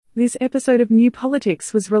This episode of New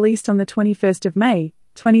Politics was released on the 21st of May,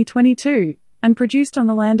 2022, and produced on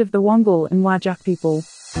the land of the Wangal and Whadjuk people.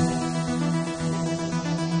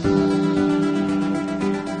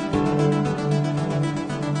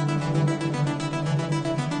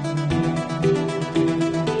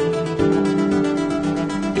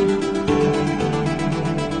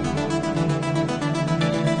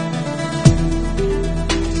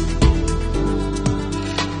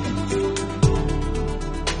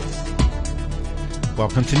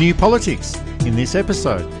 Welcome to New Politics. In this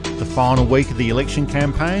episode, the final week of the election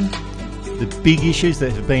campaign, the big issues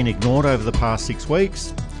that have been ignored over the past 6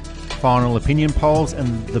 weeks, final opinion polls,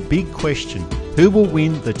 and the big question, who will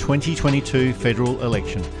win the 2022 federal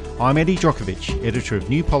election? I'm Eddie Djokovic, editor of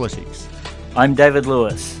New Politics. I'm David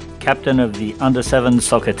Lewis, captain of the Under-7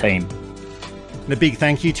 soccer team. And a big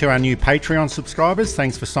thank you to our new Patreon subscribers.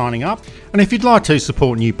 Thanks for signing up. And if you'd like to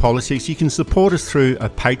support New Politics, you can support us through a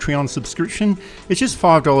Patreon subscription. It's just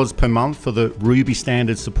 $5 per month for the Ruby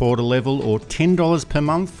Standard supporter level or $10 per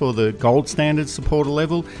month for the Gold Standard supporter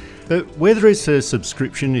level. But whether it's a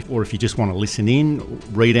subscription or if you just want to listen in,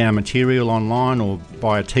 read our material online or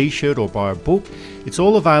buy a t-shirt or buy a book, it's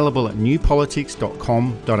all available at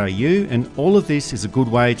newpolitics.com.au, and all of this is a good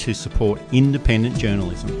way to support independent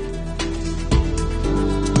journalism.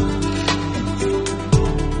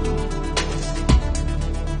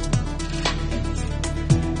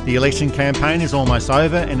 The election campaign is almost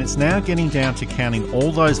over, and it's now getting down to counting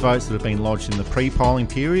all those votes that have been lodged in the pre-polling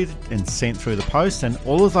period and sent through the post, and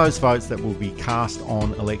all of those votes that will be cast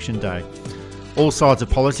on election day. All sides of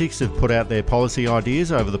politics have put out their policy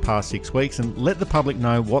ideas over the past 6 weeks and let the public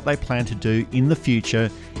know what they plan to do in the future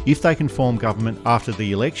if they can form government after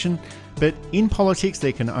the election. But in politics,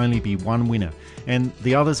 there can only be one winner, and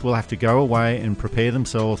the others will have to go away and prepare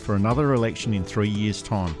themselves for another election in 3 years'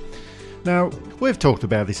 time. Now, we've talked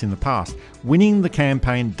about this in the past. Winning the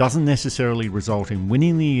campaign doesn't necessarily result in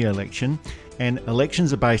winning the election, and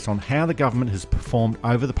elections are based on how the government has performed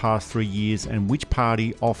over the past 3 years and which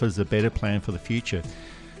party offers a better plan for the future.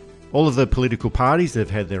 All of the political parties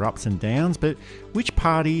have had their ups and downs, but which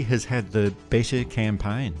party has had the better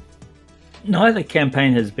campaign? Neither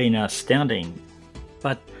campaign has been astounding,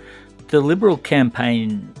 but the Liberal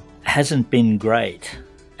campaign hasn't been great.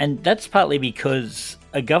 And that's partly because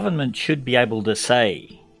a government should be able to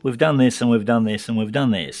say, we've done this and we've done this and we've done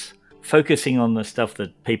this, focusing on the stuff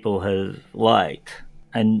that people have liked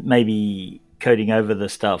and maybe coding over the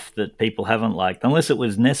stuff that people haven't liked, unless it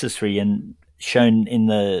was necessary and shown in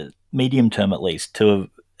the medium term at least to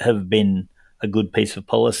have been a good piece of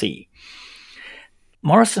policy.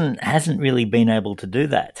 Morrison hasn't really been able to do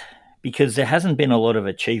that because there hasn't been a lot of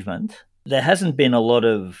achievement. There hasn't been a lot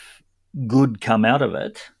of good come out of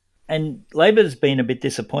it. And Labor's been a bit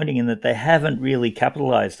disappointing in that they haven't really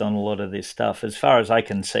capitalised on a lot of this stuff, as far as I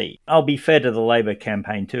can see. I'll be fair to the Labor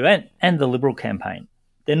campaign too, and the Liberal campaign.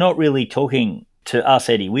 They're not really talking to us,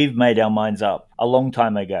 Eddie. We've made our minds up a long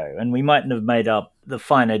time ago, and we mightn't have made up the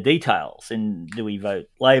finer details in do we vote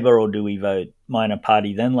Labor or do we vote minor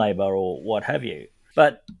party then Labor or what have you.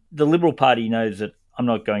 But the Liberal Party knows that I'm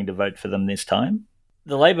not going to vote for them this time.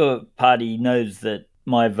 The Labor Party knows that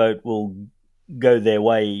my vote will go their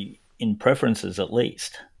way in preferences at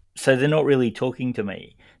least. So they're not really talking to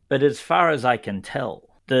me. But as far as I can tell,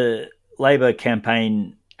 the Labor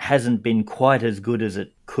campaign hasn't been quite as good as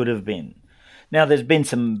it could have been. Now, there's been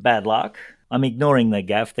some bad luck. I'm ignoring the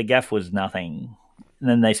gaffe. The gaffe was nothing. And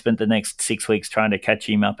then they spent the next 6 weeks trying to catch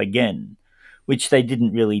him up again, which they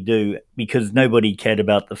didn't really do because nobody cared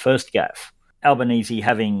about the first gaffe. Albanese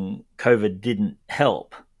having COVID didn't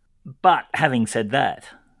help. But having said that,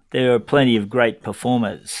 there are plenty of great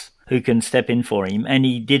performers who can step in for him, and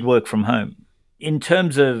he did work from home. In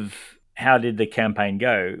terms of how did the campaign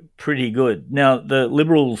go, pretty good. Now, the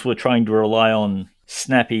Liberals were trying to rely on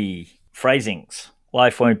snappy phrasings.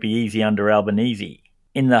 Life won't be easy under Albanese,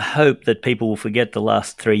 in the hope that people will forget the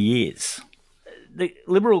last 3 years. The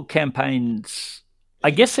Liberal campaigns,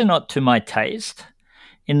 I guess they're not to my taste,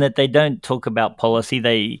 in that they don't talk about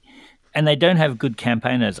policy, and they don't have good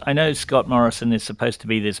campaigners. I know Scott Morrison is supposed to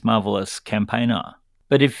be this marvellous campaigner,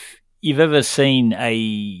 but if you've ever seen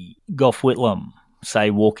a Gough Whitlam, say,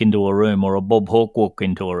 walk into a room, or a Bob Hawke walk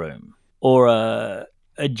into a room, or a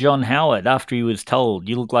John Howard after he was told,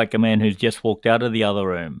 you look like a man who's just walked out of the other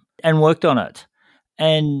room, and worked on it,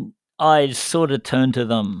 and I sort of turn to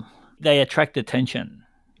them, they attract attention.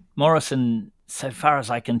 Morrison, so far as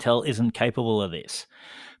I can tell, isn't capable of this.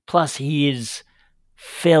 Plus, he is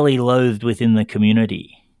fairly loathed within the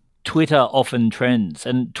community. Twitter often trends,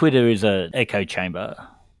 and Twitter is an echo chamber,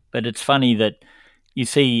 but it's funny that You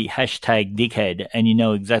see hashtag dickhead and you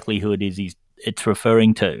know exactly who it is it's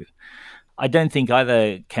referring to. I don't think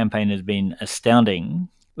either campaign has been astounding,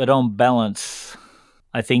 but on balance,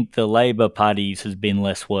 I think the Labor Party's has been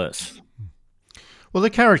less worse. Well, the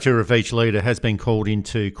character of each leader has been called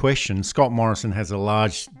into question. Scott Morrison has a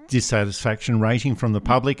large dissatisfaction rating from the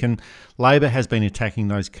public, and Labor has been attacking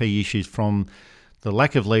those key issues from the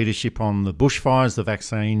lack of leadership on the bushfires, the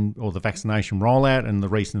vaccine or the vaccination rollout, and the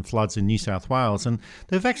recent floods in New South Wales. And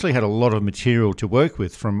they've actually had a lot of material to work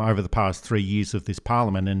with from over the past 3 years of this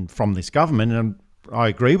parliament and from this government. And I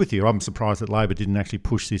agree with you. I'm surprised that Labor didn't actually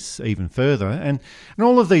push this even further. And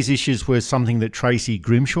all of these issues were something that Tracy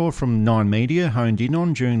Grimshaw from Nine Media honed in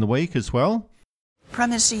on during the week as well.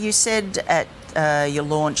 Prime Minister, you said at your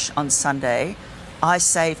launch on Sunday, I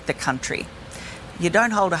saved the country. You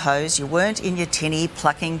don't hold a hose, you weren't in your tinny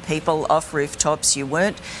plucking people off rooftops, you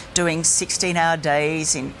weren't doing 16-hour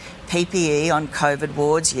days in PPE on COVID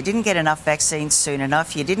wards, you didn't get enough vaccines soon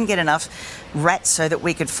enough, you didn't get enough rats so that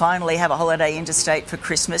we could finally have a holiday interstate for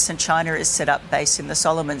Christmas, and China is set up base in the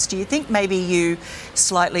Solomons. Do you think maybe you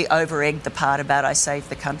slightly over-egged the part about I saved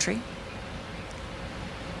the country?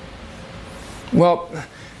 Well,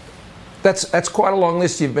 that's quite a long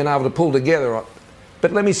list you've been able to pull together.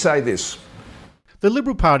 But let me say this. The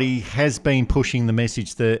Liberal Party has been pushing the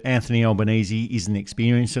message that Anthony Albanese isn't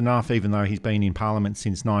experienced enough, even though he's been in Parliament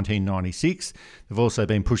since 1996. They've also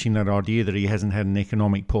been pushing that idea that he hasn't had an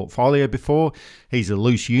economic portfolio before. He's a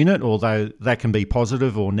loose unit, although that can be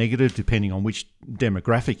positive or negative depending on which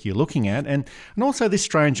demographic you're looking at. And also this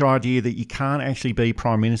strange idea that you can't actually be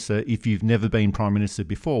Prime Minister if you've never been Prime Minister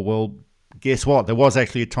before. Well, guess what? There was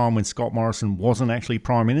actually a time when Scott Morrison wasn't actually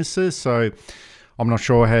Prime Minister, so I'm not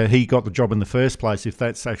sure how he got the job in the first place, if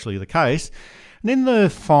that's actually the case. And in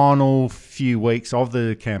the final few weeks of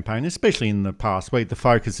the campaign, especially in the past week, the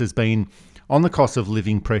focus has been on the cost of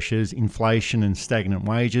living pressures, inflation and stagnant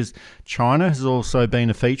wages. China has also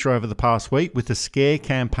been a feature over the past week with a scare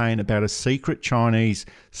campaign about a secret Chinese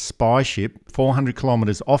spy ship 400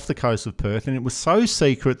 kilometres off the coast of Perth. And it was so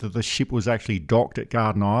secret that the ship was actually docked at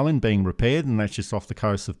Garden Island being repaired, and that's just off the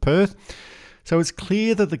coast of Perth. So it's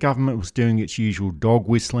clear that the government was doing its usual dog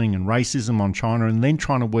whistling and racism on China, and then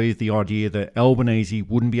trying to weave the idea that Albanese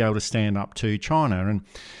wouldn't be able to stand up to China. And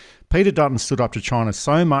Peter Dutton stood up to China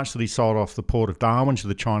so much that he sold off the port of Darwin to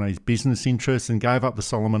the Chinese business interests and gave up the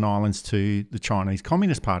Solomon Islands to the Chinese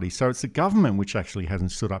Communist Party. So it's the government which actually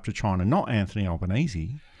hasn't stood up to China, not Anthony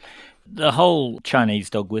Albanese. The whole Chinese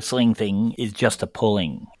dog whistling thing is just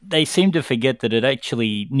appalling. They seem to forget that it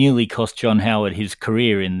actually nearly cost John Howard his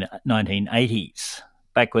career in the 1980s,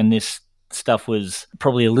 back when this stuff was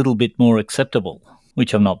probably a little bit more acceptable,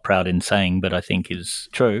 which I'm not proud in saying, but I think is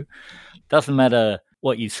true. Doesn't matter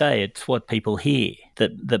what you say, it's what people hear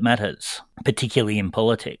that matters, particularly in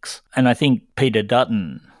politics. And I think Peter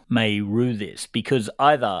Dutton may rue this, because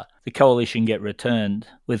either the coalition get returned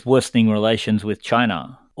with worsening relations with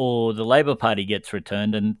China, or the Labor Party gets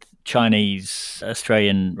returned and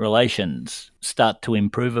Chinese-Australian relations start to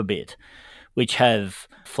improve a bit, which have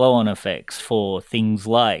flow-on effects for things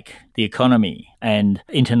like the economy and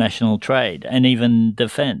international trade and even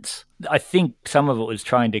defence. I think some of it was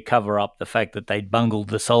trying to cover up the fact that they'd bungled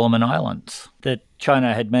the Solomon Islands, that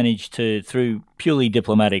China had managed to, through purely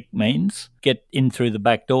diplomatic means, get in through the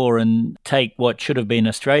back door and take what should have been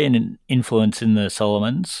Australian influence in the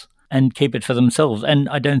Solomons and keep it for themselves. And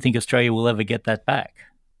I don't think Australia will ever get that back.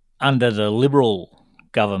 Under the Liberal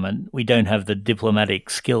government, we don't have the diplomatic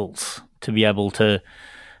skills to be able to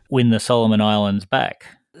win the Solomon Islands back.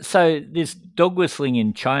 So this dog whistling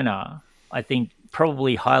in China, I think,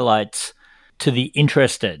 probably highlights to the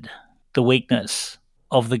interested the weakness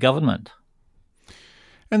of the government.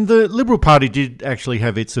 And the Liberal Party did actually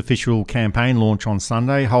have its official campaign launch on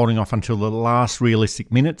Sunday, holding off until the last realistic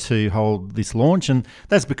minute to hold this launch. And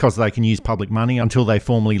that's because they can use public money until they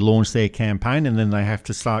formally launch their campaign, and then they have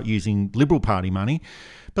to start using Liberal Party money.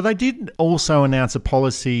 But they did also announce a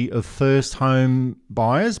policy of first home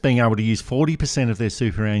buyers being able to use 40% of their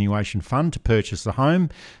superannuation fund to purchase a home.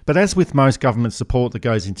 But as with most government support that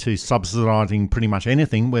goes into subsidising pretty much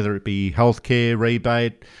anything, whether it be healthcare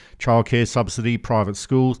rebate, childcare subsidy, private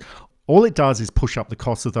schools, all it does is push up the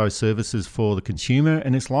cost of those services for the consumer,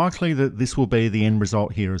 and it's likely that this will be the end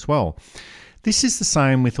result here as well. This is the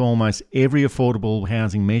same with almost every affordable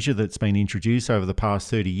housing measure that's been introduced over the past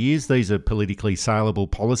 30 years. These are politically saleable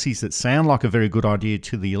policies that sound like a very good idea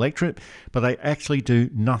to the electorate, but they actually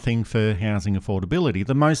do nothing for housing affordability.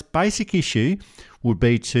 The most basic issue would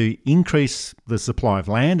be to increase the supply of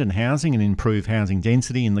land and housing and improve housing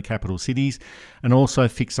density in the capital cities, and also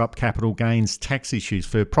fix up capital gains tax issues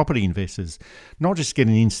for property investors, not just get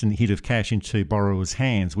an instant hit of cash into borrowers'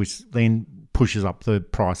 hands, which then pushes up the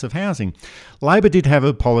price of housing. Labor did have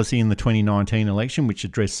a policy in the 2019 election which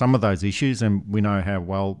addressed some of those issues, and we know how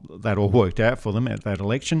well that all worked out for them at that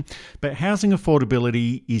election. But housing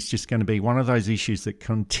affordability is just going to be one of those issues that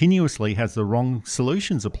continuously has the wrong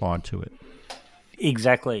solutions applied to it.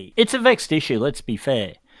 Exactly. It's a vexed issue, let's be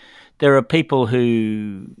fair. There are people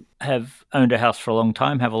who have owned a house for a long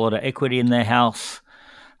time, have a lot of equity in their house,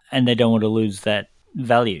 and they don't want to lose that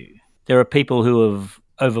value. There are people who have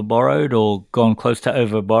overborrowed or gone close to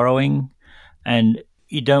overborrowing, and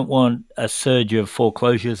you don't want a surge of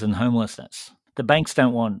foreclosures and homelessness. The banks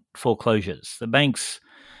don't want foreclosures. The banks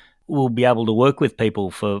will be able to work with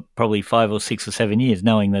people for probably 5 or 6 or 7 years,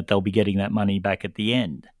 knowing that they'll be getting that money back at the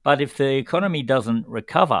end. But if the economy doesn't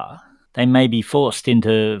recover, they may be forced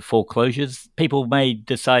into foreclosures. People may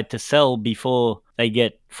decide to sell before they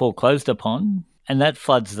get foreclosed upon, and that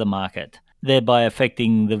floods the market, thereby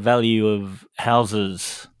affecting the value of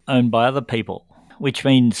houses owned by other people, which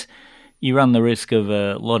means you run the risk of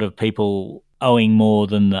a lot of people owing more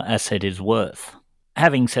than the asset is worth.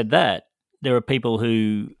 Having said that, there are people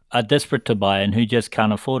who are desperate to buy and who just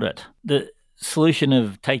can't afford it. The solution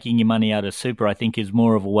of taking your money out of super, I think, is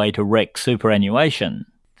more of a way to wreck superannuation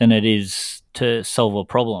than it is to solve a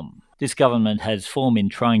problem. This government has form in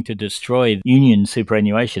trying to destroy union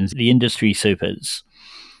superannuations, the industry supers,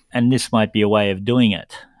 and this might be a way of doing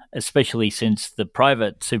it, especially since the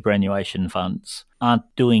private superannuation funds aren't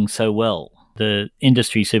doing so well. The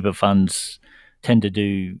industry super funds tend to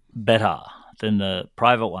do better than the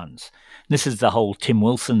private ones. This is the whole Tim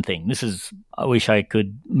Wilson thing. I wish I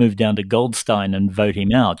could move down to Goldstein and vote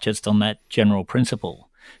him out just on that general principle.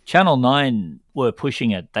 Channel 9 were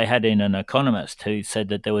pushing it. They had in an economist who said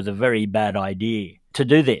that there was a very bad idea to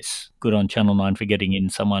do this. Good on Channel 9 for getting in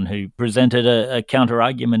someone who presented a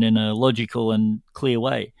counter-argument in a logical and clear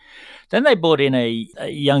way. Then they brought in a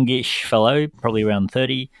youngish fellow, probably around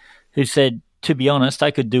 30, who said, to be honest,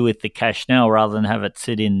 I could do with the cash now rather than have it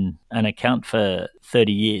sit in an account for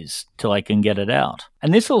 30 years till I can get it out.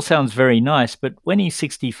 And this all sounds very nice, but when he's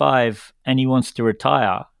 65 and he wants to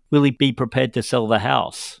retire, will he be prepared to sell the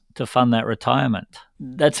house to fund that retirement?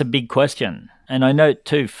 That's a big question. And I note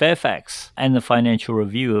too, Fairfax and the Financial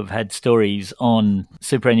Review have had stories on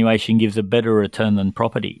superannuation gives a better return than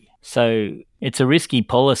property. So it's a risky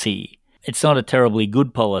policy. It's not a terribly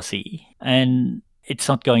good policy. And it's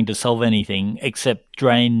not going to solve anything except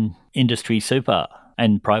drain industry super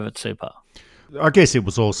and private super. I guess it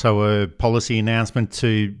was also a policy announcement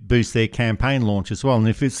to boost their campaign launch as well. And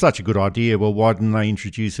if it's such a good idea, well, why didn't they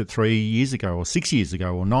introduce it 3 years ago or 6 years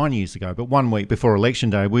ago or 9 years ago? But 1 week before Election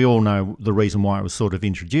Day, we all know the reason why it was sort of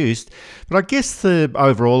introduced. But I guess the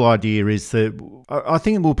overall idea is that I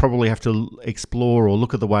think we'll probably have to explore or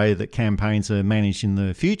look at the way that campaigns are managed in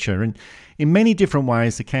the future. And in many different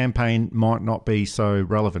ways, the campaign might not be so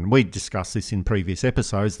relevant. We discussed this in previous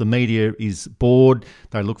episodes. The media is bored.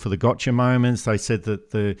 They look for the gotcha moments. They said that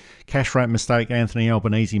the cash rate mistake Anthony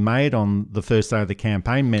Albanese made on the first day of the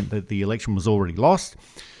campaign meant that the election was already lost.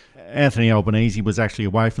 Anthony Albanese was actually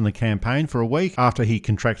away from the campaign for a week after he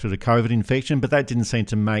contracted a COVID infection, but that didn't seem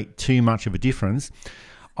to make too much of a difference.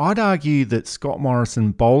 I'd argue that Scott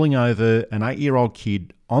Morrison bowling over an 8-year-old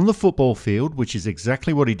kid on the football field, which is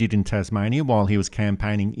exactly what he did in Tasmania while he was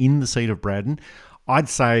campaigning in the seat of Braddon, I'd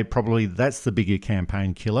say probably that's the bigger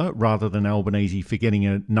campaign killer rather than Albanese for getting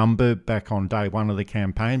a number back on day one of the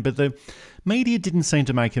campaign. But the media didn't seem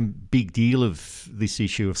to make a big deal of this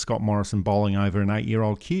issue of Scott Morrison bowling over an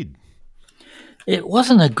 8-year-old kid. It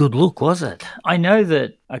wasn't a good look, was it? I know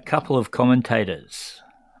that a couple of commentators,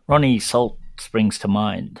 Ronnie Salt springs to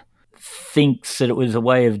mind, thinks that it was a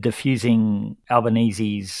way of diffusing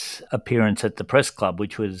Albanese's appearance at the press club,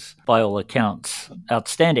 which was, by all accounts,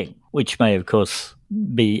 outstanding, which may, of course,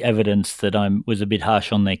 be evidence that I was a bit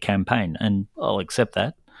harsh on their campaign, and I'll accept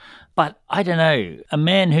that. But I don't know, a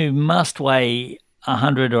man who must weigh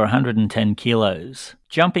 100 or 110 kilos,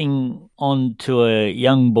 jumping onto a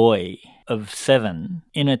young boy of 7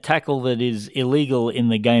 in a tackle that is illegal in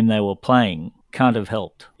the game they were playing, can't have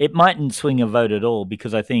helped. It mightn't swing a vote at all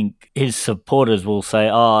because I think his supporters will say,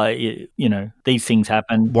 these things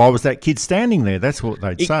happen. Why was that kid standing there? That's what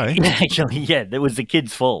they'd say. Actually, yeah, it was the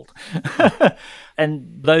kid's fault.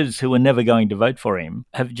 And those who were never going to vote for him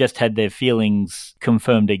have just had their feelings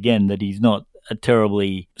confirmed again that he's not a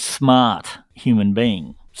terribly smart human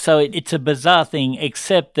being. So it's a bizarre thing,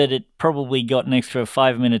 except that it probably got an extra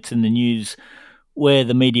 5 minutes in the news where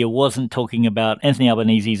the media wasn't talking about Anthony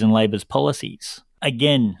Albanese's and Labor's policies.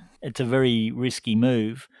 Again, it's a very risky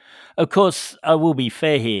move. Of course, I will be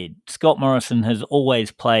fair here. Scott Morrison has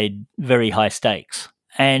always played very high stakes,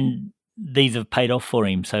 and these have paid off for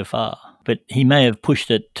him so far. But he may have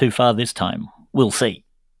pushed it too far this time. We'll see.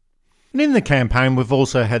 And in the campaign, we've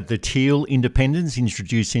also had the teal independents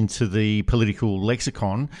introduced into the political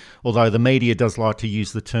lexicon, although the media does like to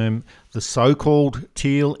use the term the so-called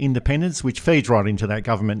teal independents, which feeds right into that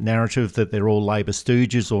government narrative that they're all Labor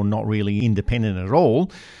stooges or not really independent at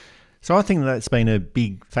all. So I think that's been a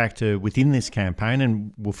big factor within this campaign,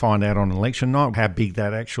 and we'll find out on election night how big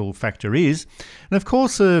that actual factor is. And of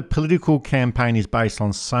course, a political campaign is based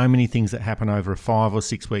on so many things that happen over a 5 or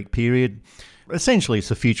 6 week period. Essentially, it's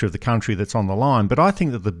the future of the country that's on the line. But I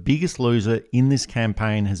think that the biggest loser in this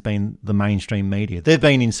campaign has been the mainstream media. They've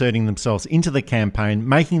been inserting themselves into the campaign,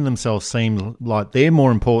 making themselves seem like they're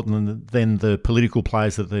more important than the political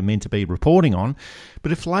players that they're meant to be reporting on.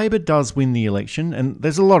 But if Labor does win the election, and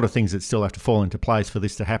there's a lot of things that still have to fall into place for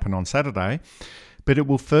this to happen on Saturday, but it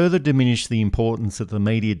will further diminish the importance that the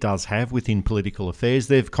media does have within political affairs.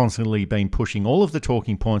 They've constantly been pushing all of the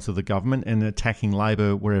talking points of the government and attacking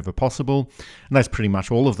Labor wherever possible. And that's pretty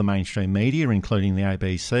much all of the mainstream media, including the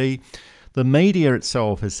ABC. The media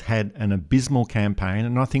itself has had an abysmal campaign,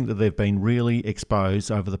 and I think that they've been really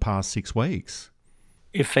exposed over the past 6 weeks.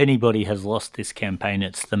 If anybody has lost this campaign,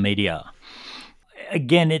 it's the media.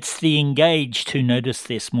 Again, it's the engaged who notice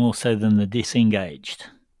this more so than the disengaged.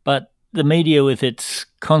 But the media, with its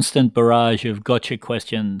constant barrage of gotcha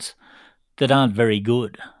questions that aren't very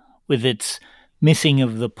good, with its missing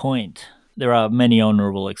of the point. There are many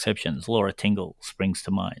honourable exceptions. Laura Tingle springs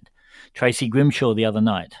to mind. Tracy Grimshaw the other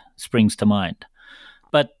night springs to mind.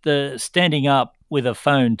 But the standing up with a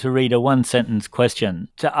phone to read a one-sentence question,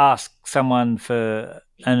 to ask someone for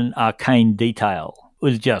an arcane detail,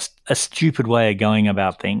 was just a stupid way of going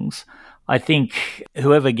about things. I think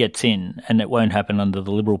whoever gets in, and it won't happen under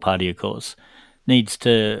the Liberal Party, of course, needs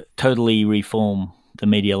to totally reform the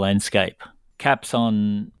media landscape. Caps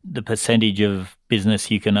on the percentage of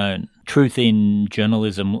business you can own. Truth in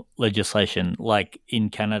journalism legislation, like in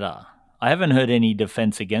Canada. I haven't heard any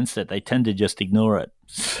defence against it. They tend to just ignore it.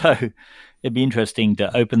 So it'd be interesting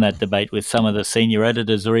to open that debate with some of the senior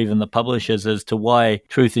editors or even the publishers as to why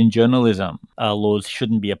truth in journalism laws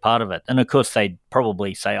shouldn't be a part of it. And of course, they'd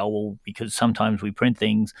probably say, because sometimes we print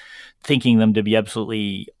things thinking them to be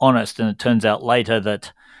absolutely honest, and it turns out later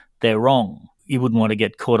that they're wrong. You wouldn't want to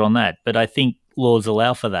get caught on that. But I think laws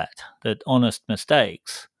allow for that honest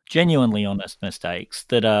mistakes, genuinely honest mistakes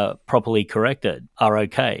that are properly corrected are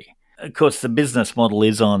okay. Of course, the business model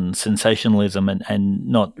is on sensationalism and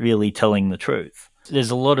not really telling the truth. There's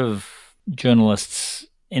a lot of journalists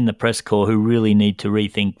in the press corps who really need to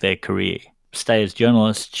rethink their career. Stay as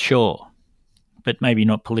journalists, sure, but maybe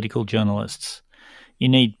not political journalists. You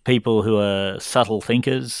need people who are subtle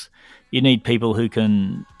thinkers. You need people who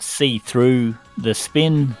can see through the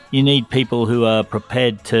spin. You need people who are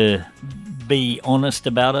prepared to be honest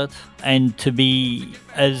about it and to be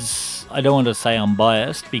as, I don't want to say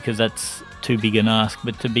unbiased because that's too big an ask,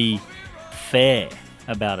 but to be fair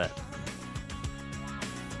about it.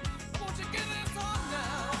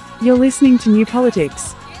 You're listening to New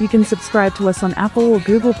Politics. You can subscribe to us on Apple or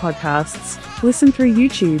Google Podcasts, listen through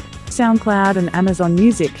YouTube, SoundCloud and Amazon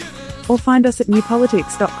Music, or find us at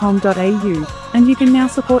newpolitics.com.au, and you can now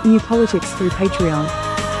support New Politics through Patreon.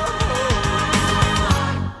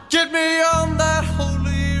 Get me on that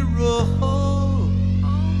holy road.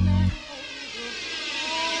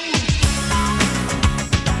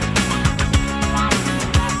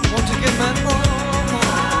 Won't you get me on?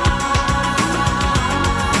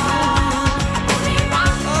 Won't you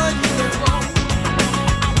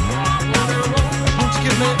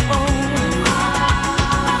get me on?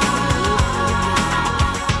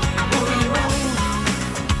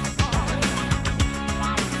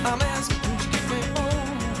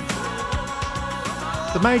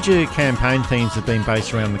 The major campaign themes have been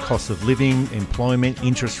based around the cost of living, employment,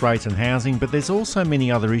 interest rates and housing, but there's also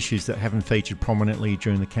many other issues that haven't featured prominently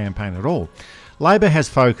during the campaign at all, Labor has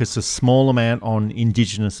focused a small amount on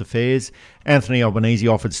Indigenous affairs. Anthony Albanese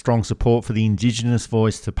offered strong support for the Indigenous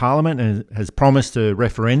voice to Parliament and has promised a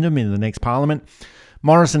referendum in the next Parliament.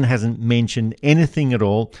 Morrison hasn't mentioned anything at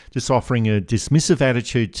all, just offering a dismissive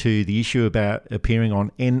attitude to the issue about appearing on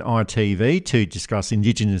NITV to discuss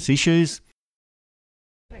Indigenous issues.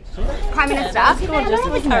 Prime Minister,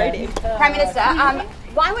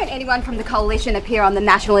 why won't anyone from the Coalition appear on the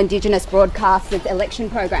National Indigenous Broadcasters election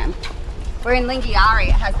program? We're in Lingiari.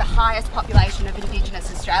 It has the highest population of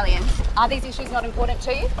Indigenous Australians. Are these issues not important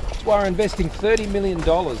to you? That's why we're investing $30 million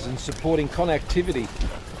in supporting connectivity,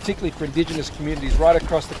 particularly for Indigenous communities right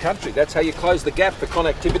across the country. That's how you close the gap for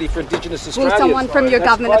connectivity for Indigenous Australians. Will someone from your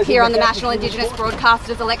government appear on the National Indigenous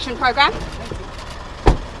Broadcasters election program?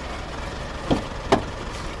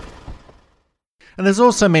 And there's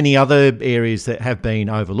also many other areas that have been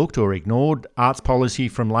overlooked or ignored. Arts policy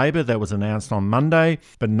from Labor that was announced on Monday,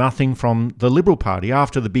 but nothing from the Liberal Party.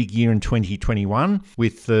 After the big year in 2021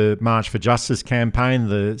 with the March for Justice campaign,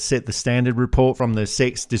 the Set the Standard report from the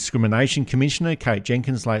Sex Discrimination Commissioner, Kate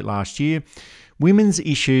Jenkins, late last year, women's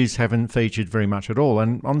issues haven't featured very much at all.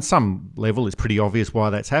 And on some level, it's pretty obvious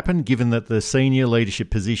why that's happened, given that the senior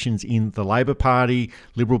leadership positions in the Labor Party,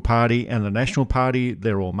 Liberal Party and the National Party,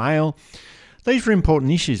 they're all male. These are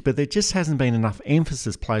important issues, but there just hasn't been enough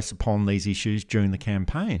emphasis placed upon these issues during the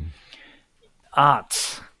campaign.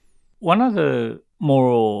 Arts. One of the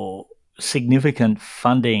more significant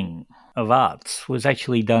funding of arts was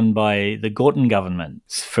actually done by the Gorton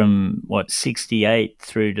governments from, 68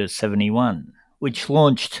 through to 71, which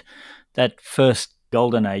launched that first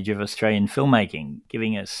golden age of Australian filmmaking,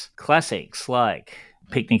 giving us classics like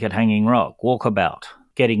Picnic at Hanging Rock, Walkabout,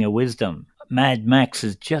 Getting a Wisdom. Mad Max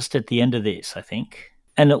is just at the end of this, I think.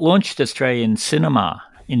 And it launched Australian cinema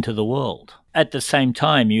into the world. At the same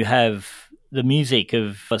time, you have the music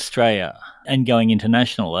of Australia and going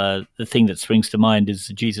international. The thing that springs to mind is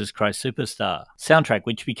the Jesus Christ Superstar soundtrack,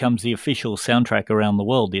 which becomes the official soundtrack around the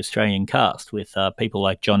world, the Australian cast, with people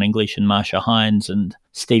like John English and Marsha Hines and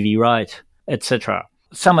Stevie Wright, etc.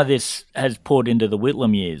 Some of this has poured into the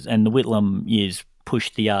Whitlam years, and the Whitlam years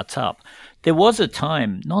pushed the arts up. There was a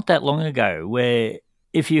time not that long ago where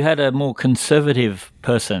if you had a more conservative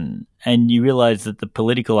person and you realised that the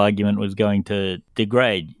political argument was going to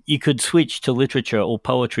degrade, you could switch to literature or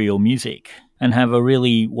poetry or music and have a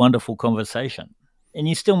really wonderful conversation. And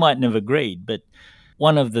you still mightn't have agreed, but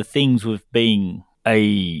one of the things with being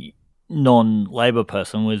a non-Labor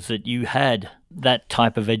person was that you had that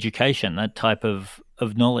type of education, that type of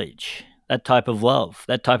knowledge, that type of love,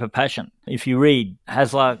 that type of passion. If you read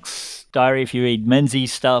Hasluck's diary, if you read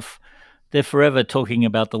Menzies' stuff, they're forever talking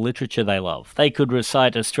about the literature they love. They could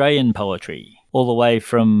recite Australian poetry all the way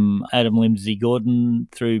from Adam Lindsay Gordon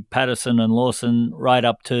through Patterson and Lawson right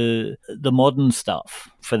up to the modern stuff,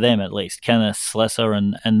 for them at least, Kenneth Slessor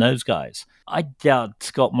and those guys. I doubt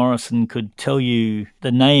Scott Morrison could tell you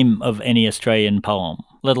the name of any Australian poem,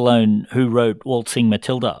 let alone who wrote Waltzing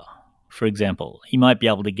Matilda, for example. He might be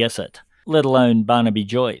able to guess it. Let alone Barnaby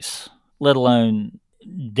Joyce, let alone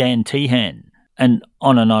Dan Tehan, and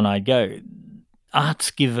on I'd go.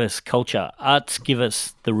 Arts give us culture. Arts give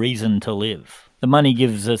us the reason to live. The money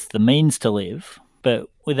gives us the means to live, but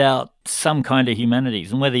without some kind of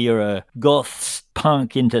humanities. And whether you're a goth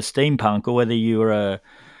punk into steampunk or whether you're a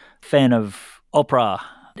fan of opera,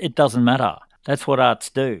 it doesn't matter. That's what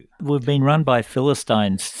arts do. We've been run by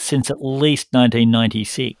Philistines since at least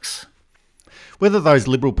 1996. Whether those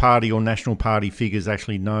Liberal Party or National Party figures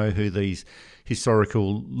actually know who these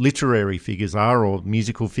historical literary figures are or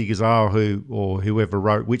musical figures are or whoever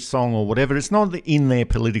wrote which song or whatever, it's not in their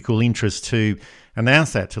political interest to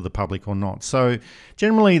announce that to the public or not. So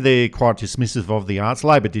generally they're quite dismissive of the arts.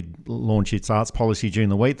 Labor did launch its arts policy during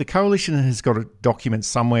the week. The Coalition has got a document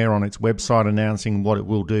somewhere on its website announcing what it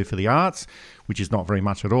will do for the arts, which is not very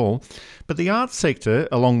much at all. But the arts sector,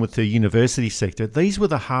 along with the university sector, these were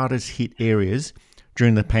the hardest hit areas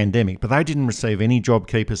during the pandemic, but they didn't receive any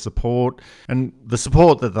JobKeeper support. And the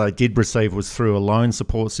support that they did receive was through a loan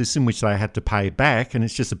support system, which they had to pay back. And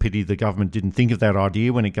it's just a pity the government didn't think of that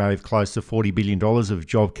idea when it gave close to $40 billion of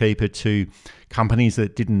JobKeeper to companies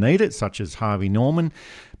that didn't need it, such as Harvey Norman.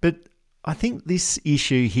 But I think this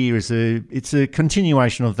issue here is it's a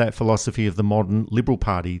continuation of that philosophy of the modern Liberal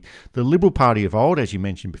Party. The Liberal Party of old, as you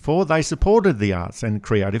mentioned before, they supported the arts and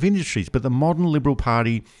creative industries, but the modern Liberal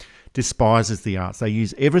Party despises the arts. They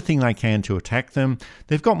use everything they can to attack them.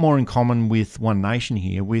 They've got more in common with One Nation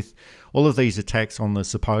here, with all of these attacks on the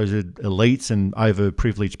supposed elites and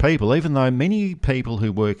overprivileged people, even though many people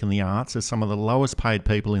who work in the arts are some of the lowest paid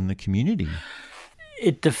people in the community.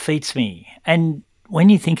 It defeats me. And When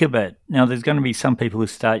you think about it, now there's going to be some people who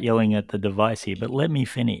start yelling at the device here, but let me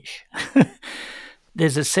finish.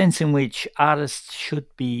 There's a sense in which artists should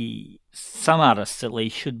be, some artists at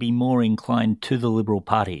least, should be more inclined to the Liberal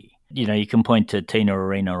Party. You know, you can point to Tina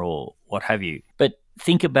Arena or what have you, but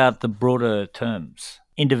think about the broader terms.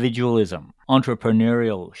 Individualism,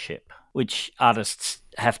 entrepreneurship, which artists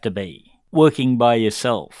have to be, working by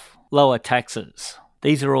yourself, lower taxes.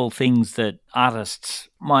 These are all things that artists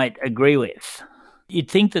might agree with. You'd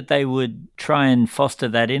think that they would try and foster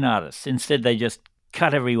that in artists. Instead, they just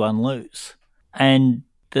cut everyone loose. And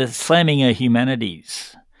the slamming of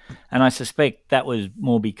humanities, and I suspect that was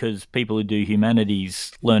more because people who do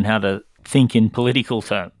humanities learn how to think in political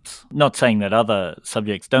terms. Not saying that other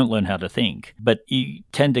subjects don't learn how to think, but you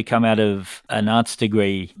tend to come out of an arts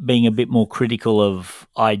degree being a bit more critical of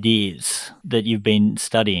ideas that you've been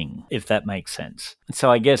studying, if that makes sense.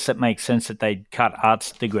 So I guess it makes sense that they'd cut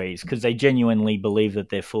arts degrees because they genuinely believe that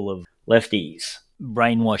they're full of lefties,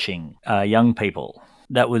 brainwashing young people.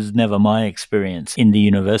 That was never my experience in the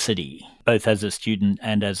university, both as a student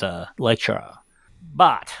and as a lecturer.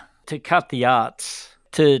 But to cut the arts,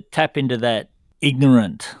 to tap into that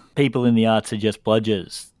ignorant, people in the arts are just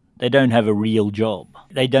bludgers. They don't have a real job.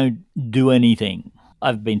 They don't do anything.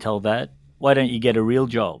 I've been told that. Why don't you get a real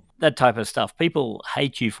job? That type of stuff. People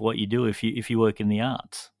hate you for what you do if you work in the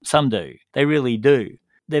arts. Some do. They really do.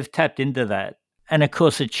 They've tapped into that. And of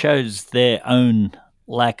course it shows their own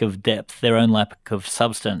lack of depth, their own lack of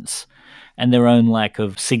substance, and their own lack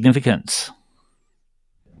of significance.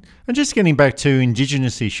 And just getting back to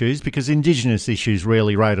Indigenous issues, because Indigenous issues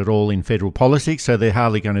rarely rate at all in federal politics, so they're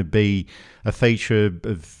hardly going to be a feature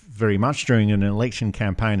of very much during an election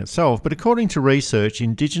campaign itself. But according to research,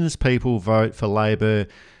 Indigenous people vote for Labor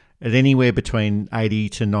at anywhere between 80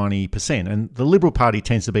 to 90%. And the Liberal Party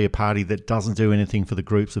tends to be a party that doesn't do anything for the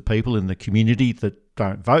groups of people in the community that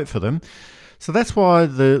don't vote for them. So that's why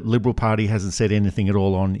the Liberal Party hasn't said anything at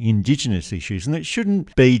all on Indigenous issues. And it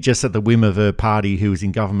shouldn't be just at the whim of a party who was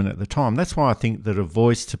in government at the time. That's why I think that a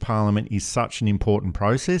voice to Parliament is such an important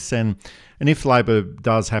process. And if Labor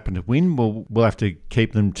does happen to win, we'll have to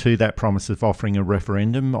keep them to that promise of offering a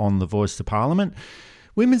referendum on the voice to Parliament.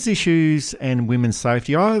 Women's issues and women's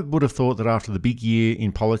safety. I would have thought that after the big year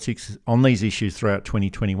in politics on these issues throughout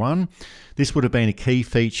 2021, this would have been a key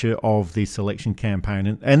feature of this election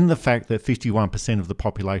campaign, and the fact that 51% of the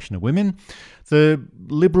population are women. The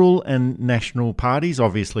Liberal and National parties,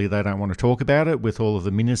 obviously they don't want to talk about it, with all of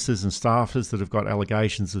the ministers and staffers that have got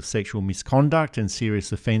allegations of sexual misconduct and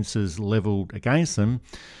serious offences levelled against them.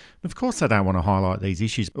 Of course they don't want to highlight these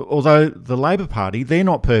issues, although the Labor Party, they're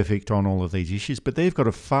not perfect on all of these issues, but they've got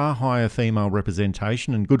a far higher female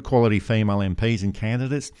representation and good quality female MPs and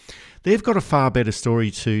candidates. They've got a far better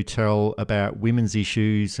story to tell about women's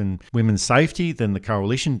issues and women's safety than the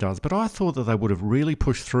Coalition does, but I thought that they would have really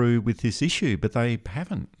pushed through with this issue, but they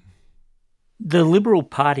haven't. The Liberal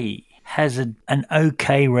Party has an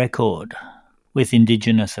okay record with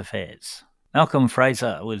Indigenous affairs. Malcolm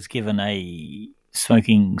Fraser was given a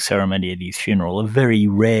smoking ceremony at his funeral, a very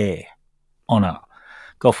rare honour.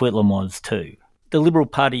 Gough Whitlam was too. The Liberal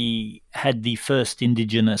Party had the first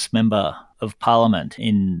Indigenous member of Parliament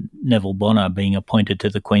in Neville Bonner being appointed to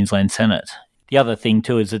the Queensland Senate. The other thing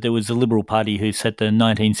too is that there was the Liberal Party who set the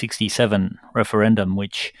 1967 referendum,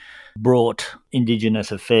 which brought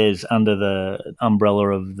Indigenous affairs under the umbrella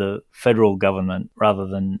of the federal government rather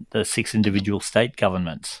than the 6 individual state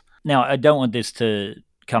governments. Now, I don't want this to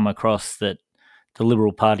come across that the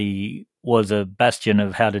Liberal Party was a bastion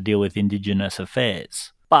of how to deal with Indigenous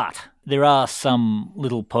affairs. But there are some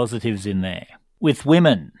little positives in there. With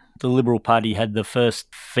women, the Liberal Party had the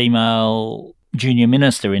first female junior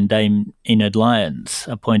minister in Dame Enid Lyons,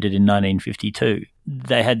 appointed in 1952.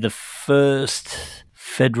 They had the first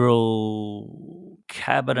federal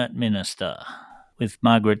cabinet minister with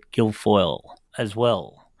Margaret Guilfoyle as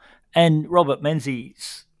well. And Robert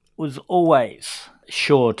Menzies was always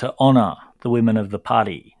sure to honour the women of the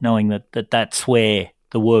party, knowing that that's where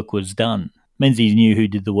the work was done. Menzies knew who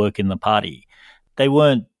did the work in the party. They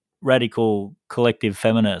weren't radical collective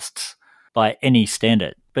feminists by any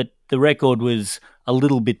standard, but the record was a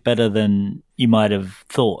little bit better than you might have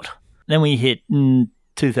thought. Then we hit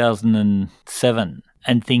 2007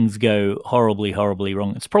 and things go horribly, horribly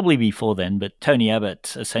wrong. It's probably before then, but Tony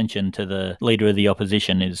Abbott's ascension to the leader of the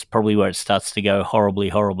opposition is probably where it starts to go horribly,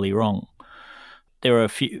 horribly wrong. There are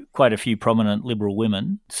quite a few prominent Liberal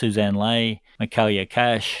women, Suzanne Ley, Michaelia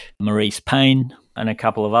Cash, Maurice Payne, and a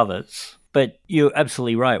couple of others. But you're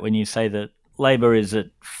absolutely right when you say that Labor is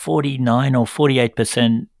at 49 or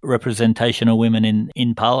 48% representation of women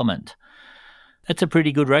in Parliament. That's a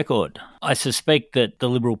pretty good record. I suspect that the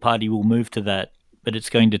Liberal Party will move to that, but it's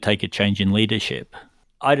going to take a change in leadership.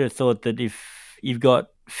 I'd have thought that if you've got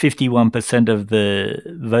 51% of the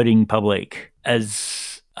voting public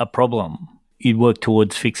as a problem, you'd work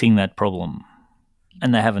towards fixing that problem.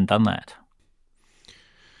 And they haven't done that.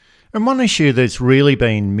 And one issue that's really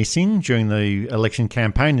been missing during the election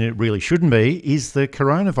campaign, and it really shouldn't be, is the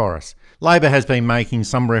coronavirus. Labor has been making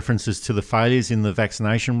some references to the failures in the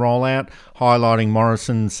vaccination rollout, highlighting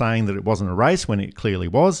Morrison saying that it wasn't a race when it clearly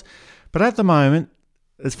was. But at the moment,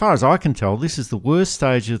 as far as I can tell, this is the worst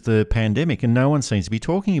stage of the pandemic and no one seems to be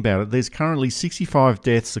talking about it. There's currently 65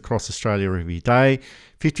 deaths across Australia every day,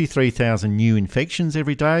 53,000 new infections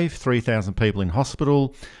every day, 3,000 people in hospital,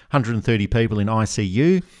 130 people in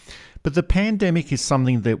ICU. But the pandemic is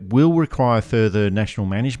something that will require further national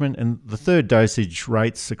management, and the third dosage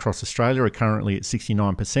rates across Australia are currently at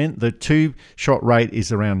 69%. The two-shot rate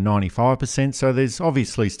is around 95%, so there's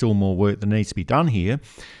obviously still more work that needs to be done here.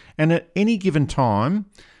 And at any given time,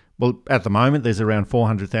 well, at the moment, there's around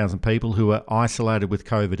 400,000 people who are isolated with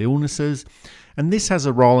COVID illnesses. And this has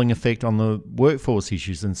a rolling effect on the workforce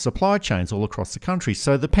issues and supply chains all across the country.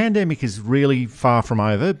 So the pandemic is really far from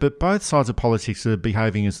over, but both sides of politics are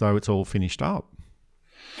behaving as though it's all finished up.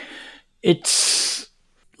 It's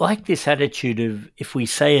like this attitude of if we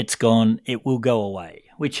say it's gone, it will go away,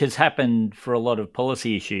 which has happened for a lot of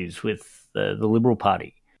policy issues with the Liberal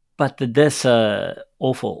Party. But the deaths are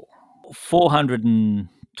awful.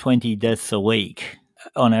 420 deaths a week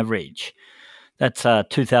on average. That's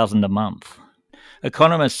 2,000 a month.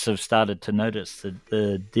 Economists have started to notice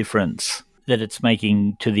the difference that it's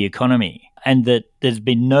making to the economy, and that there's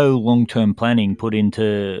been no long-term planning put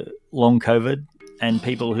into long COVID and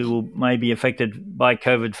people who may be affected by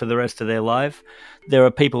COVID for the rest of their life. There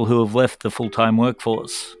are people who have left the full-time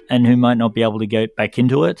workforce and who might not be able to go back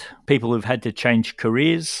into it, people who've had to change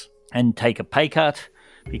careers and take a pay cut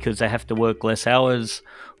because they have to work less hours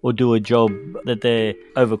or do a job that they're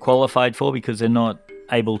overqualified for because they're not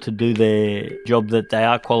able to do their job that they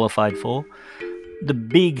are qualified for. The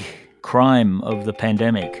big crime of the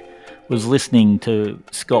pandemic was listening to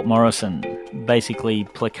Scott Morrison basically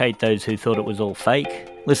placate those who thought it was all fake,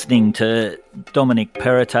 listening to Dominic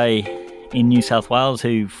Perrottet in New South Wales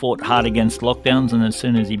who fought hard against lockdowns and as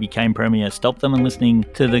soon as he became Premier stopped them, and listening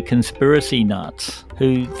to the conspiracy nuts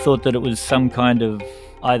who thought that it was some kind of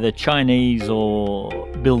either Chinese or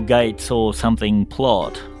Bill Gates or something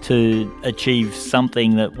plot to achieve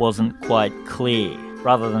something that wasn't quite clear,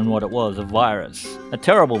 rather than what it was, a virus. A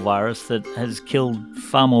terrible virus that has killed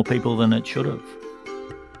far more people than it should have.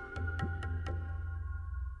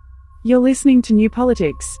 You're listening to New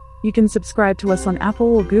Politics. You can subscribe to us on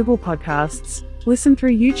Apple or Google Podcasts, listen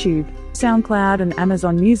through YouTube, SoundCloud and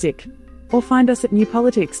Amazon Music, or find us at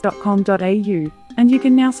newpolitics.com.au. And you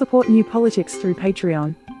can now support New Politics through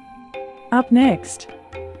Patreon. Up next,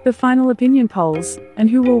 the final opinion polls, and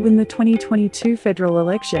who will win the 2022 federal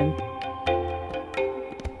election.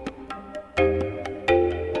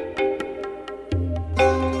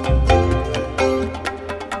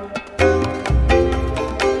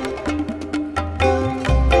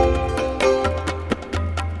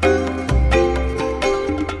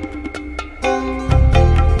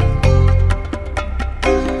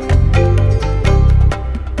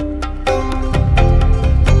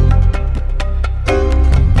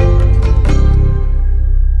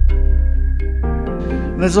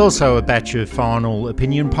 There's also a batch of final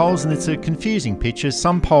opinion polls, and it's a confusing picture.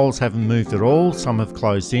 Some polls haven't moved at all, some have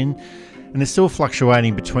closed in, and they're still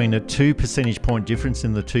fluctuating between a 2 percentage point difference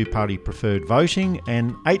in the two-party preferred voting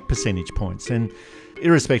and 8 percentage points. And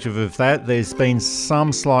irrespective of that, there's been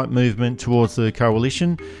some slight movement towards the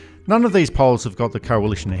coalition. None of these polls have got the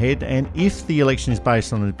coalition ahead, and if the election is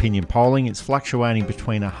based on opinion polling, it's fluctuating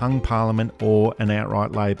between a hung parliament or an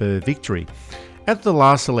outright Labor victory. At the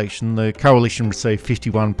last election, the coalition received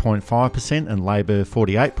 51.5% and Labor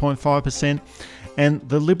 48.5%, and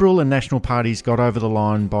the Liberal and National parties got over the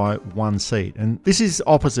line by 1 seat. And this is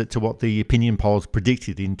opposite to what the opinion polls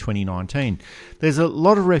predicted in 2019. There's a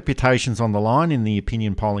lot of reputations on the line in the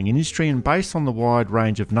opinion polling industry, and based on the wide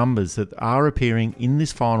range of numbers that are appearing in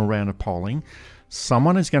this final round of polling,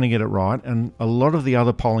 someone is going to get it right, and a lot of the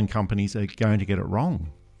other polling companies are going to get it wrong.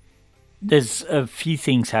 There's a few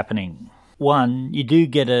things happening. One, you do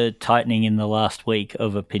get a tightening in the last week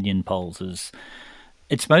of opinion polls.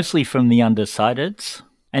 It's mostly from the undecideds.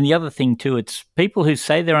 And the other thing too, it's people who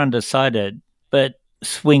say they're undecided, but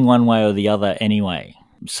swing one way or the other anyway.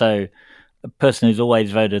 So a person who's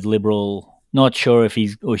always voted Liberal, not sure if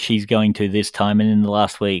he's or she's going to this time, and in the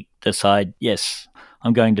last week decide, yes,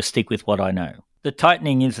 I'm going to stick with what I know. The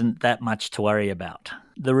tightening isn't that much to worry about.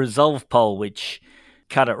 The Resolve poll, which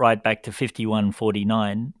cut it right back to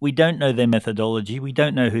 51-49, we don't know their methodology. We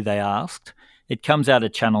don't know who they asked. It comes out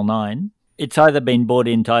of Channel 9. It's either been brought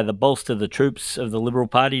in to either bolster the troops of the Liberal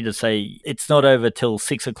Party to say it's not over till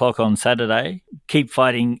 6 o'clock on Saturday, keep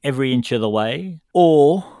fighting every inch of the way,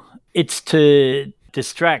 or it's to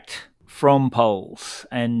distract from polls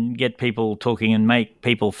and get people talking and make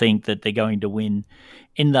people think that they're going to win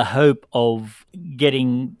in the hope of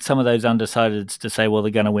getting some of those undecideds to say, well,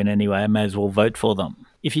 they're going to win anyway, I may as well vote for them.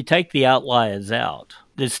 If you take the outliers out,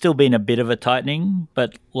 there's still been a bit of a tightening,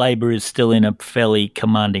 but Labor is still in a fairly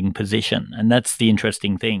commanding position. And that's the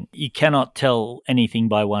interesting thing. You cannot tell anything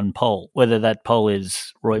by one poll, whether that poll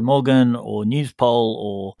is Roy Morgan or Newspoll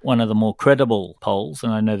or one of the more credible polls.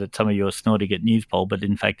 And I know that some of you are snorting at Newspoll, but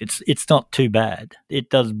in fact, it's not too bad.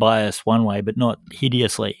 It does bias one way, but not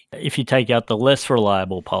hideously. If you take out the less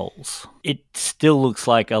reliable polls, it still looks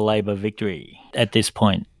like a Labor victory at this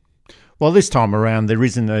point. Well, this time around, there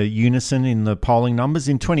isn't a unison in the polling numbers.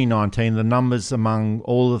 In 2019, the numbers among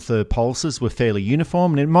all of the pollsters were fairly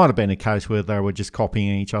uniform, and it might have been a case where they were just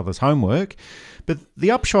copying each other's homework. But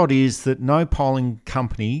the upshot is that no polling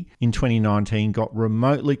company in 2019 got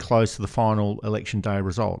remotely close to the final election day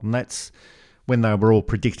result, and that's when they were all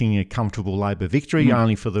predicting a comfortable Labor victory,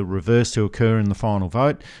 only for the reverse to occur in the final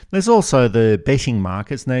vote. There's also the betting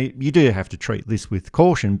markets. Now, you do have to treat this with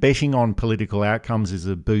caution. Betting on political outcomes is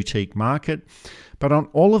a boutique market. But on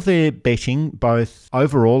all of their betting, both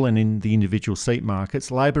overall and in the individual seat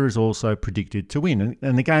markets, Labor is also predicted to win.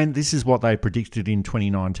 And again, this is what they predicted in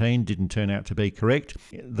 2019, didn't turn out to be correct.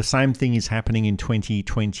 The same thing is happening in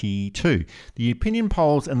 2022. The opinion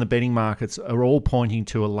polls and the betting markets are all pointing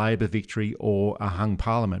to a Labor victory or a hung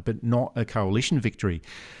parliament, but not a coalition victory.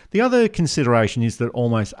 The other consideration is that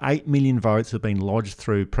almost 8 million votes have been lodged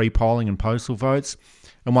through pre-polling and postal votes.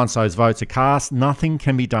 And once those votes are cast, nothing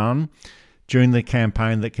can be done during the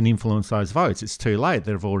campaign that can influence those votes. It's too late.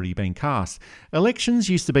 They've already been cast. Elections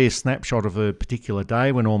used to be a snapshot of a particular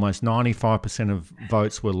day when almost 95% of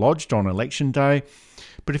votes were lodged on election day.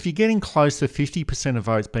 But if you're getting close to 50% of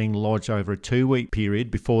votes being lodged over a 2-week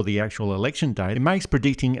period before the actual election date, it makes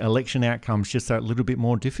predicting election outcomes just that little bit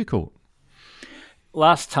more difficult.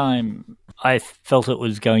 Last time, I felt it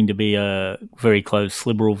was going to be a very close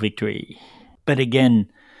Liberal victory. But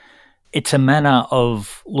again, it's a matter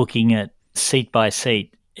of looking at seat by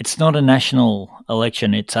seat. It's not a national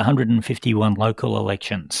election, it's 151 local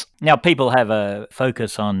elections. Now, people have a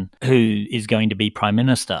focus on who is going to be Prime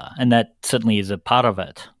Minister, and that certainly is a part of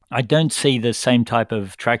it. I don't see the same type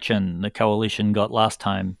of traction the coalition got last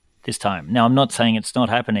time, this time. Now, I'm not saying it's not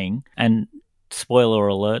happening, and spoiler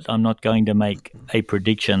alert, I'm not going to make a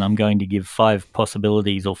prediction. I'm going to give 5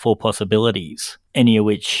 possibilities or 4 possibilities, any of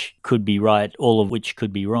which could be right, all of which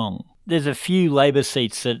could be wrong. There's a few Labor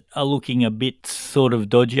seats that are looking a bit sort of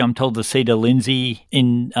dodgy. I'm told the seat of Lindsay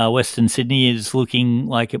in Western Sydney is looking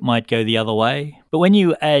like it might go the other way. But when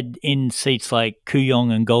you add in seats like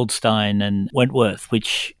Kooyong and Goldstein and Wentworth,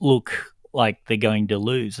 which look like they're going to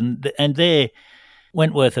lose, and they're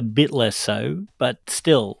Wentworth a bit less so, but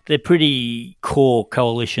still, they're pretty core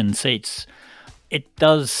coalition seats. It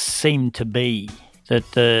does seem to be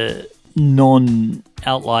that the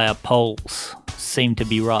non-outlier polls seem to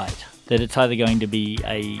be right, that it's either going to be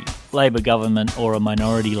a Labor government or a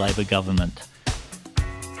minority Labor government.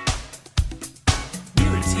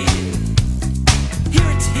 Here it is.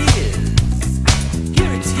 Here it is.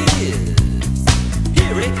 Here it is.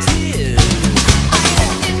 Here it is.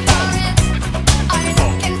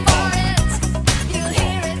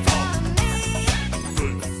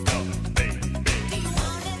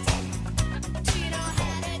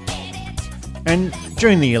 And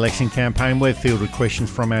during the election campaign, we've fielded questions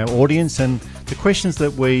from our audience, and the questions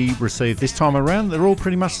that we received this time around, they're all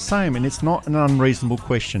pretty much the same, and it's not an unreasonable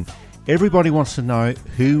question. Everybody wants to know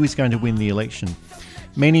who is going to win the election.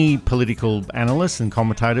 Many political analysts and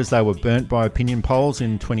commentators, they were burnt by opinion polls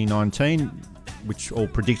in 2019, which all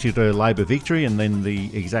predicted a Labor victory, and then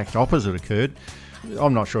the exact opposite occurred.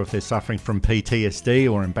 I'm not sure if they're suffering from PTSD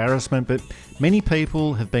or embarrassment, but many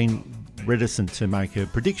people have been reticent to make a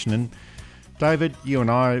prediction. And David, you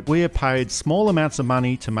and I, we are paid small amounts of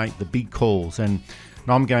money to make the big calls, and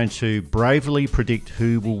I'm going to bravely predict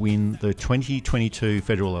who will win the 2022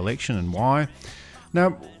 federal election and why.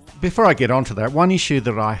 Now, before I get onto that, one issue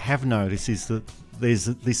that I have noticed is that there's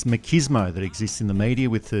this machismo that exists in the media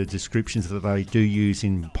with the descriptions that they do use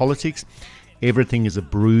in politics. everything is a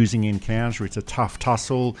bruising encounter, it's a tough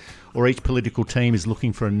tussle, or each political team is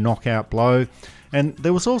looking for a knockout blow. And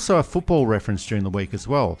there was also a football reference during the week as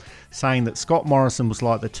well, saying that Scott Morrison was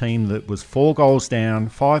like the team that was 4 goals down,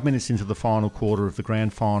 5 minutes into the final quarter of the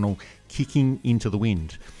grand final, kicking into the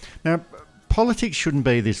wind. Now, politics shouldn't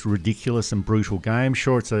be this ridiculous and brutal game.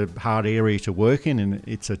 Sure, it's a hard area to work in and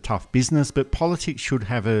it's a tough business, but politics should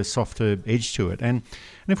have a softer edge to it. And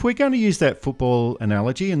if we're going to use that football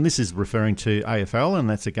analogy, and this is referring to AFL, and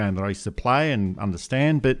that's a game that I used to play and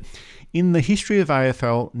understand, but in the history of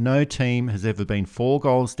AFL, no team has ever been 4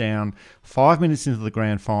 goals down, 5 minutes into the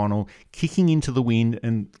grand final, kicking into the wind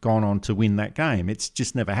and gone on to win that game. It's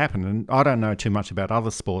just never happened. And I don't know too much about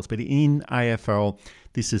other sports, but in AFL,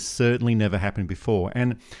 this has certainly never happened before.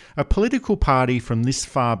 And a political party from this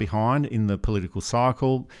far behind in the political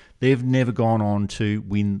cycle, they've never gone on to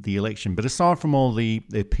win the election. But aside from all the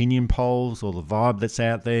opinion polls or the vibe that's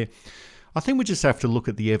out there, I think we just have to look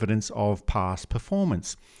at the evidence of past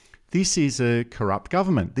performance. This is a corrupt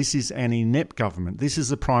government. This is an inept government. This is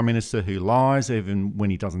a Prime Minister who lies even when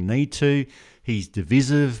he doesn't need to. He's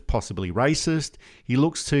divisive, possibly racist. He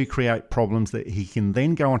looks to create problems that he can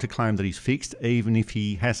then go on to claim that he's fixed, even if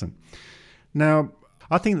he hasn't. Now,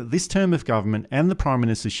 I think that this term of government and the Prime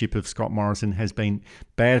Ministership of Scott Morrison has been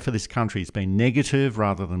bad for this country. It's been negative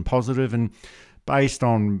rather than positive, and based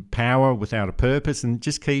on power without a purpose and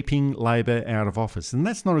just keeping Labor out of office. And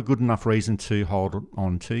that's not a good enough reason to hold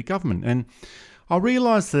on to government. And I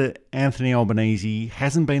realise that Anthony Albanese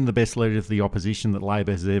hasn't been the best leader of the opposition that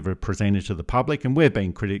Labor has ever presented to the public, and we've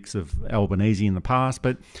been critics of Albanese in the past,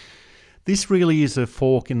 but this really is a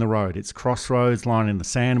fork in the road. It's crossroads, line in the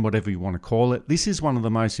sand, whatever you want to call it. This is one of the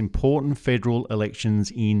most important federal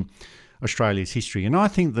elections in Australia's history. And I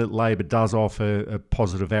think that Labor does offer a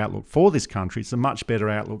positive outlook for this country. It's a much better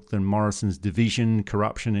outlook than Morrison's division,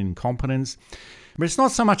 corruption and incompetence. But it's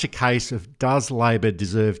not so much a case of does Labor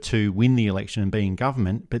deserve to win the election and be in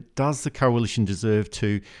government, but does the coalition deserve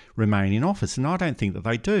to remain in office? And I don't think that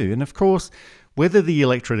they do. And of course, whether the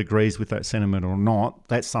electorate agrees with that sentiment or not,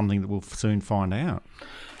 that's something that we'll soon find out.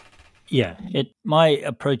 Yeah, my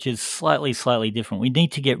approach is slightly different. We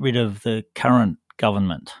need to get rid of the current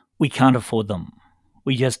government. We can't afford them.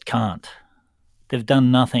 We just can't. They've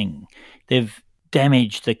done nothing. They've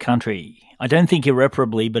damaged the country. I don't think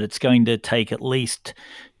irreparably, but it's going to take at least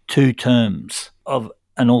 2 terms of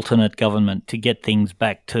an alternate government to get things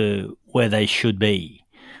back to where they should be.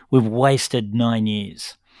 We've wasted 9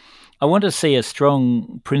 years. I want to see a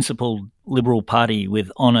strong, principled Liberal Party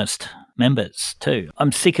with honest members too.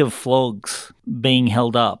 I'm sick of flogs being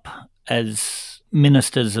held up as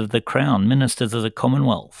ministers of the Crown, ministers of the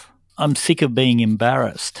Commonwealth. I'm sick of being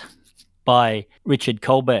embarrassed by Richard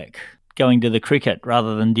Colbeck going to the cricket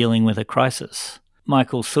rather than dealing with a crisis.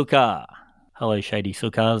 Michael Sukkar, hello Shady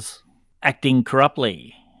Sukkars, acting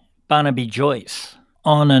corruptly. Barnaby Joyce,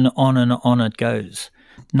 on and on and on it goes.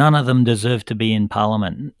 None of them deserve to be in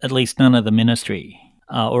Parliament, at least none of the ministry,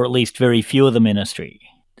 or at least very few of the ministry.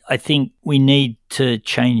 I think we need to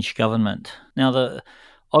change government. Now, the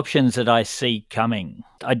options that I see coming,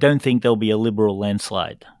 I don't think there'll be a Liberal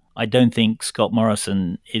landslide. I don't think Scott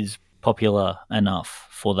Morrison is popular enough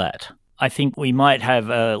for that. I think we might have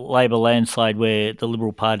a Labor landslide where the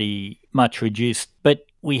Liberal Party much reduced, but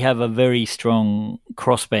we have a very strong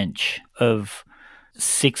crossbench of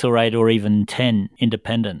 6 or 8 or even 10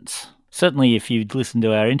 independents. Certainly, if you'd listened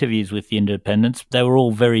to our interviews with the independents, they were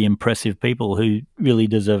all very impressive people who really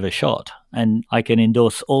deserve a shot. And I can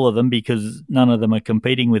endorse all of them because none of them are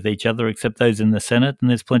competing with each other except those in the Senate, and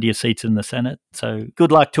there's plenty of seats in the Senate. So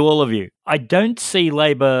good luck to all of you. I don't see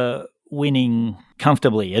Labor winning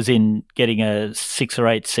comfortably, as in getting a 6 or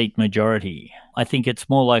 8 seat majority. I think it's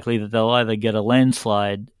more likely that they'll either get a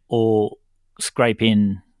landslide or scrape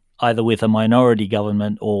in either with a minority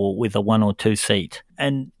government or with a 1 or 2 seat.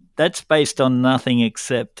 And that's based on nothing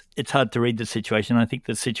except it's hard to read the situation. I think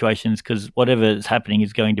the situation is because whatever is happening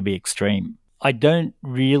is going to be extreme. I don't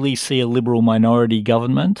really see a Liberal minority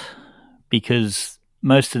government because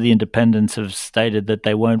most of the independents have stated that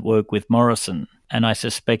they won't work with Morrison. And I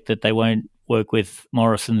suspect that they won't work with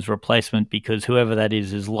Morrison's replacement because whoever that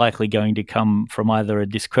is likely going to come from either a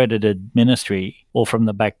discredited ministry or from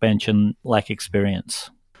the backbench and lack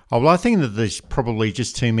experience. Oh, well, I think that there's probably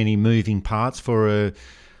just too many moving parts for a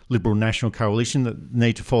Liberal National Coalition that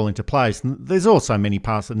need to fall into place. And there's also many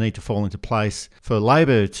parts that need to fall into place for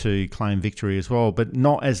Labor to claim victory as well, but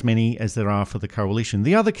not as many as there are for the coalition.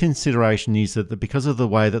 The other consideration is that because of the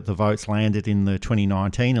way that the votes landed in the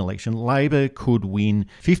 2019 election, Labor could win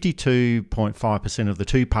 52.5% of the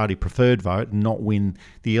two-party preferred vote and not win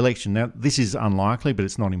the election. Now, this is unlikely, but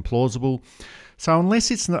it's not implausible. So unless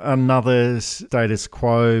it's another status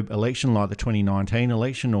quo election like the 2019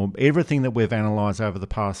 election, or everything that we've analysed over the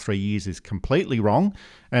past 3 years is completely wrong,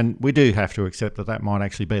 and we do have to accept that that might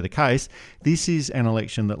actually be the case, this is an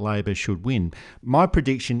election that Labor should win. My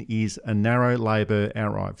prediction is a narrow Labor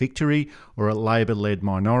outright victory or a Labor-led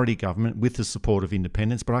minority government with the support of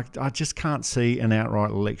independents, but I just can't see an outright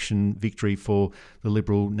election victory for the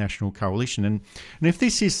Liberal National Coalition. And if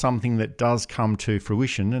this is something that does come to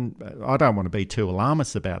fruition, and I don't want to be too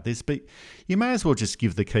alarmist about this, but you may as well just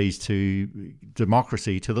give the keys to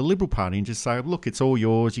democracy to the Liberal Party and just say, look, it's all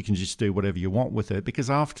yours, you can just do whatever you want with it, because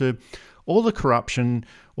after all the corruption,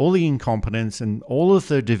 all the incompetence and all of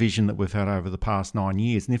the division that we've had over the past 9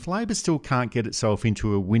 years, and if Labor still can't get itself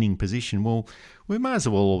into a winning position, well, we may as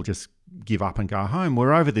well all just give up and go home.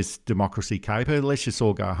 We're over this democracy caper. Let's just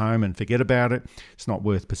all go home and forget about it. It's not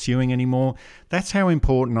worth pursuing anymore. That's how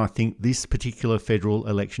important I think this particular federal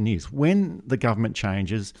election is. When the government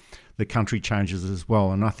changes, the country changes as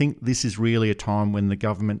well. And I think this is really a time when the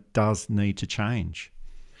government does need to change.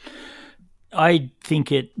 I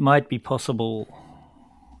think it might be possible,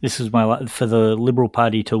 for the Liberal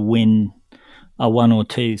Party to win a 1 or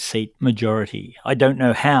 2 seat majority. I don't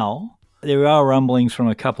know how. There are rumblings from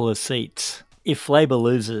a couple of seats. If Labor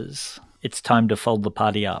loses, it's time to fold the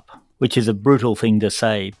party up, which is a brutal thing to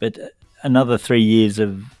say, but another 3 years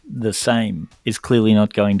of the same is clearly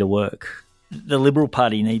not going to work. The Liberal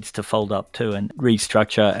Party needs to fold up too and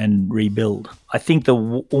restructure and rebuild. I think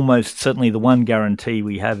almost certainly the one guarantee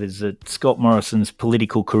we have is that Scott Morrison's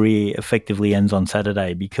political career effectively ends on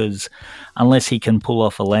Saturday, because unless he can pull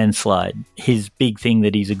off a landslide, his big thing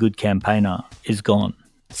that he's a good campaigner is gone.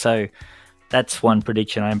 So that's one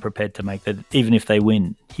prediction I am prepared to make, that even if they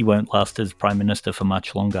win, he won't last as Prime Minister for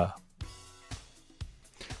much longer.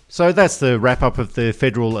 So that's the wrap-up of the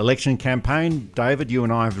federal election campaign. David, you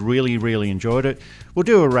and I have really, really enjoyed it. We'll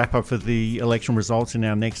do a wrap-up of the election results in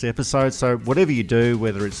our next episode. So whatever you do,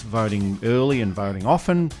 whether it's voting early and voting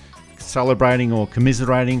often, celebrating or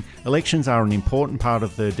commiserating, elections are an important part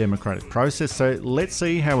of the democratic process. So let's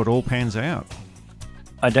see how it all pans out.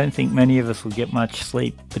 I don't think many of us will get much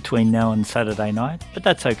sleep between now and Saturday night, but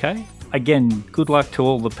that's okay. Again, good luck to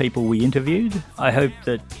all the people we interviewed.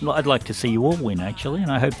 I'd like to see you all win, actually,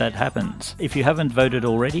 and I hope that happens. If you haven't voted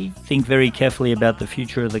already, think very carefully about the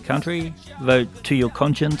future of the country. Vote to your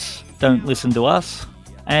conscience. Don't listen to us.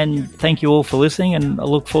 And thank you all for listening, and I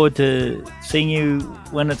look forward to seeing you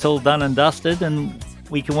when it's all done and dusted and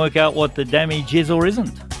we can work out what the damage is or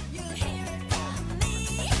isn't.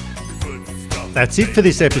 That's it for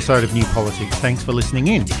this episode of New Politics. Thanks for listening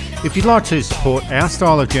in. If you'd like to support our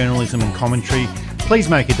style of journalism and commentary, please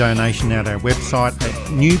make a donation at our website at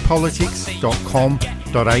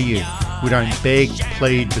newpolitics.com.au. We don't beg,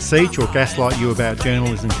 plead, beseech or gaslight you about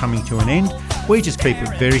journalism coming to an end. We just keep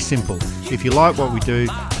it very simple. If you like what we do,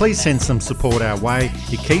 please send some support our way.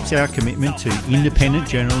 It keeps our commitment to independent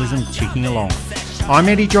journalism ticking along. I'm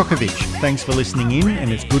Eddie Djokovic. Thanks for listening in, and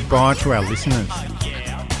it's goodbye to our listeners.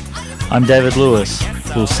 I'm David Lewis.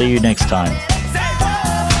 We'll see you next time.